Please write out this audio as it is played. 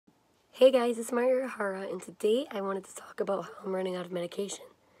Hey guys, it's Mario Hara, and today I wanted to talk about how I'm running out of medication.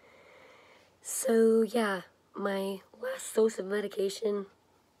 So yeah, my last dose of medication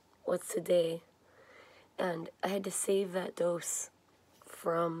was today, and I had to save that dose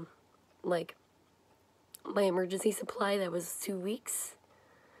from, like, my emergency supply that was 2 weeks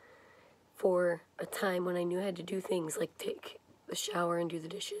for a time when I knew I had to do things like take the shower and do the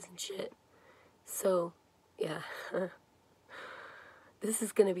dishes and shit. So, yeah. This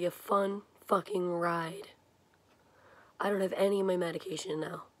is gonna be a fun fucking ride. I don't have any of my medication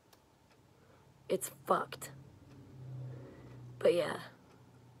now. It's fucked. But yeah.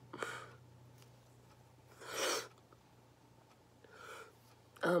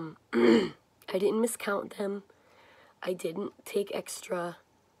 I didn't miscount them. I didn't take extra.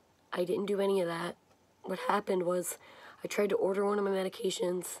 I didn't do any of that. What happened was I tried to order one of my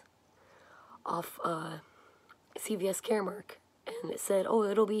medications off CVS Caremark, and it said, oh,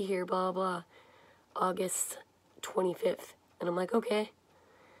 it'll be here, blah, blah, August 25th. And I'm like, okay.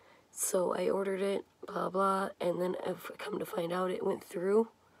 So I ordered it, blah, blah, and then I've come to find out it went through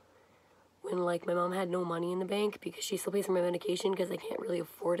when, like, my mom had no money in the bank because she still pays for my medication because I can't really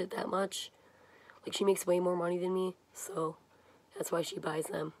afford it that much. Like, she makes way more money than me, so that's why she buys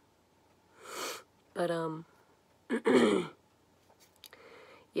them. But,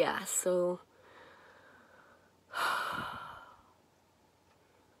 yeah, so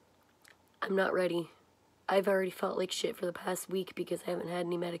I'm not ready. I've already felt like shit for the past week because I haven't had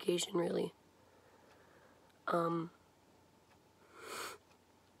any medication, really. I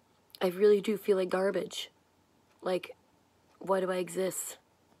really do feel like garbage. Like, why do I exist?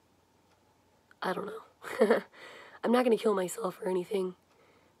 I don't know. I'm not gonna kill myself or anything,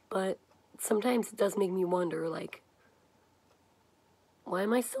 but sometimes it does make me wonder, like, why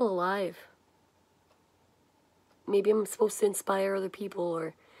am I still alive? Maybe I'm supposed to inspire other people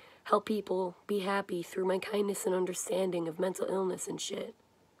or help people be happy through my kindness and understanding of mental illness and shit.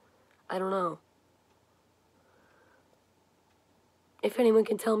 I don't know. If anyone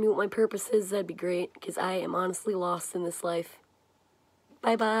can tell me what my purpose is, that'd be great, because I am honestly lost in this life.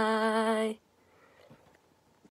 Bye-bye.